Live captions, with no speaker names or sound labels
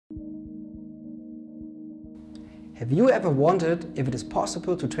Have you ever wondered if it is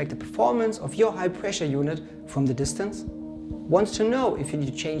possible to track the performance of your high pressure unit from the distance? Want to know if you need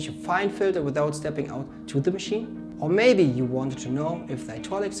to change your fine filter without stepping out to the machine? Or maybe you wanted to know if the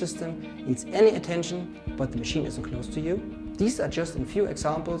hydraulic system needs any attention but the machine isn't close to you? These are just a few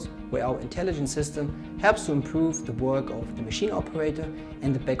examples where our intelligent system helps to improve the work of the machine operator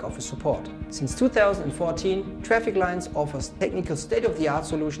and the back office support. Since 2014, Traffic Lines offers technical state-of-the-art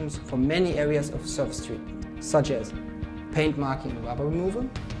solutions for many areas of surface treatment, such as paint marking and rubber removal,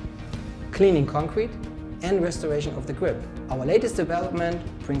 cleaning concrete, and restoration of the grip. Our latest development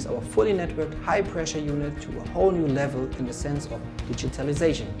brings our fully networked high-pressure unit to a whole new level in the sense of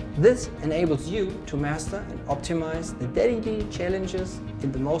digitalization. This enables you to master and optimize the daily challenges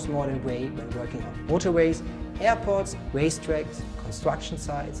in the most modern way when working on motorways, airports, racetracks, construction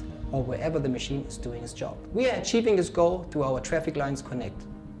sites, or wherever the machine is doing its job. We are achieving this goal through our Traffic Lines Connect,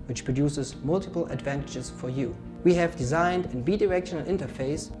 which produces multiple advantages for you. We have designed a bidirectional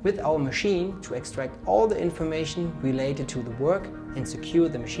interface with our machine to extract all the information related to the work and secure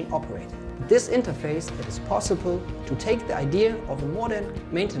the machine operator. With this interface, it is possible to take the idea of a modern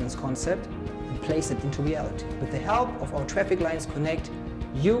maintenance concept and place it into reality. With the help of our Traffic Lines Connect,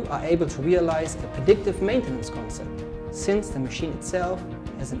 you are able to realize a predictive maintenance concept, since the machine itself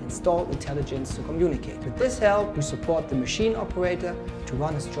has an installed intelligence to communicate. With this help, we support the machine operator to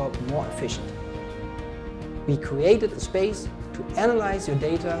run his job more efficiently. We created a space to analyze your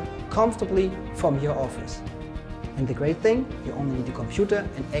data comfortably from your office. And the great thing, you only need a computer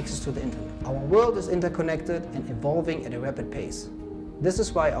and access to the internet. Our world is interconnected and evolving at a rapid pace. This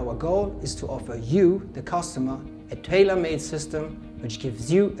is why our goal is to offer you, the customer, a tailor-made system which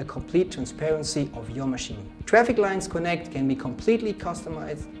gives you a complete transparency of your machine. Traffic Lines Connect can be completely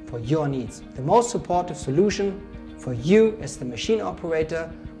customized for your needs. The most supportive solution for you as the machine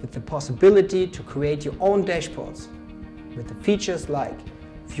operator, with the possibility to create your own dashboards with the features like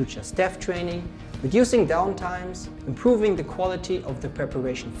future staff training, reducing downtimes, improving the quality of the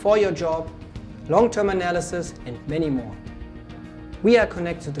preparation for your job, long-term analysis, and many more. We are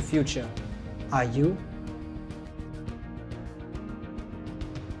connected to the future. Are you?